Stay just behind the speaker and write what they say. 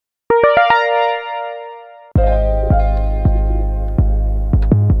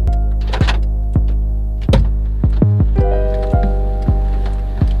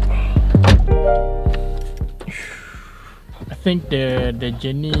think the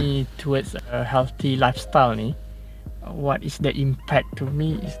journey towards a healthy lifestyle ni, what is the impact to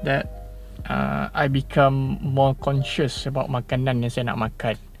me is that I become more conscious about makanan yang saya nak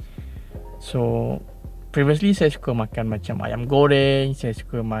makan. So previously saya suka makan macam ayam goreng, saya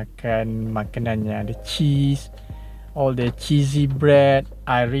suka makan makanan yang ada cheese, all the cheesy bread.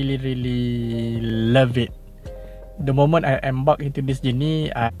 I really love it. The moment I embark into this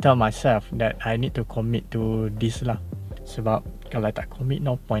journey, I tell myself that I need to commit to this lah. Sebab kalau tak commit,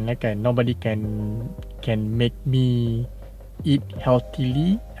 no point lah kan. Nobody can make me eat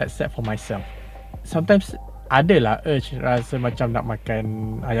healthily except for myself. Sometimes ada lah urge rasa macam nak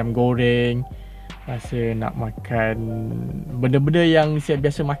makan ayam goreng, rasa nak makan benda-benda yang saya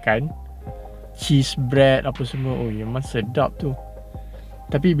biasa makan, cheese bread apa semua. Oh memang sedap tu.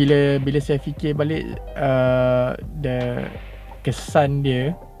 Tapi bila saya fikir balik the kesan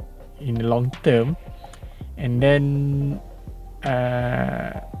dia in the long term, and then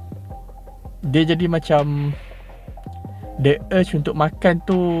dia jadi macam the urge untuk makan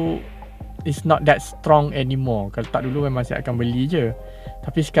tu is not that strong anymore. Kalau tak dulu memang saya akan beli je.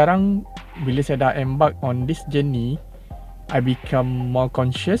 Tapi sekarang bila saya dah embark on this journey, I become more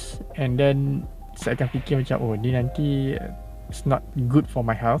conscious, and then saya akan fikir macam oh ni nanti it's not good for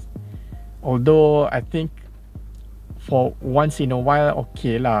my health. Although I think for once in a while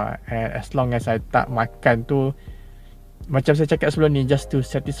okay lah, as long as I tak makan tu, macam saya cakap sebelum ni, just to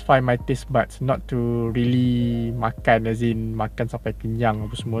satisfy my taste buds, not to really makan as in makan sampai kenyang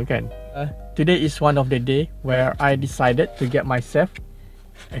apa semua kan. Today is one of the day where I decided to get myself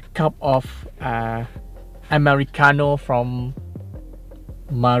a cup of Americano from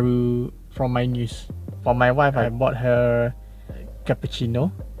MyNews. For my wife, I bought her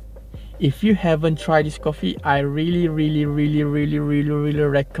cappuccino. If you haven't tried this coffee, I really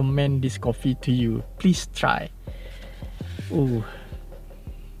recommend this coffee to you. Please try. Ooh,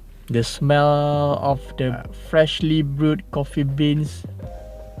 the smell of the freshly brewed coffee beans,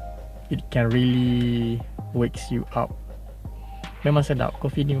 it can really wakes you up. Memang sedap,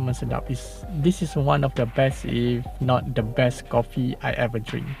 coffee ni memang sedap. This is one of the best, if not the best coffee I ever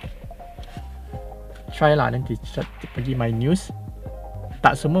drink. Try lah nanti pergi MyNews.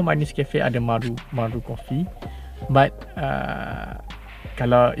 Tak semua MyNews Cafe ada maru coffee, but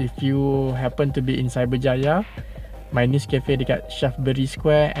kalau if you happen to be in Cyberjaya, MyNews Cafe dekat Shaftesbury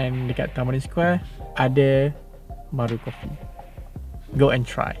Square and dekat Taman Square ada maru coffee. Go and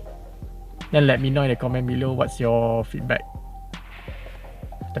try. Then let me know in the comment below what's your feedback.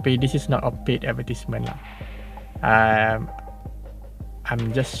 Tapi this is not a paid advertisement lah.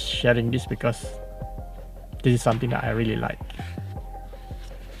 I'm just sharing this because this is something that I really like.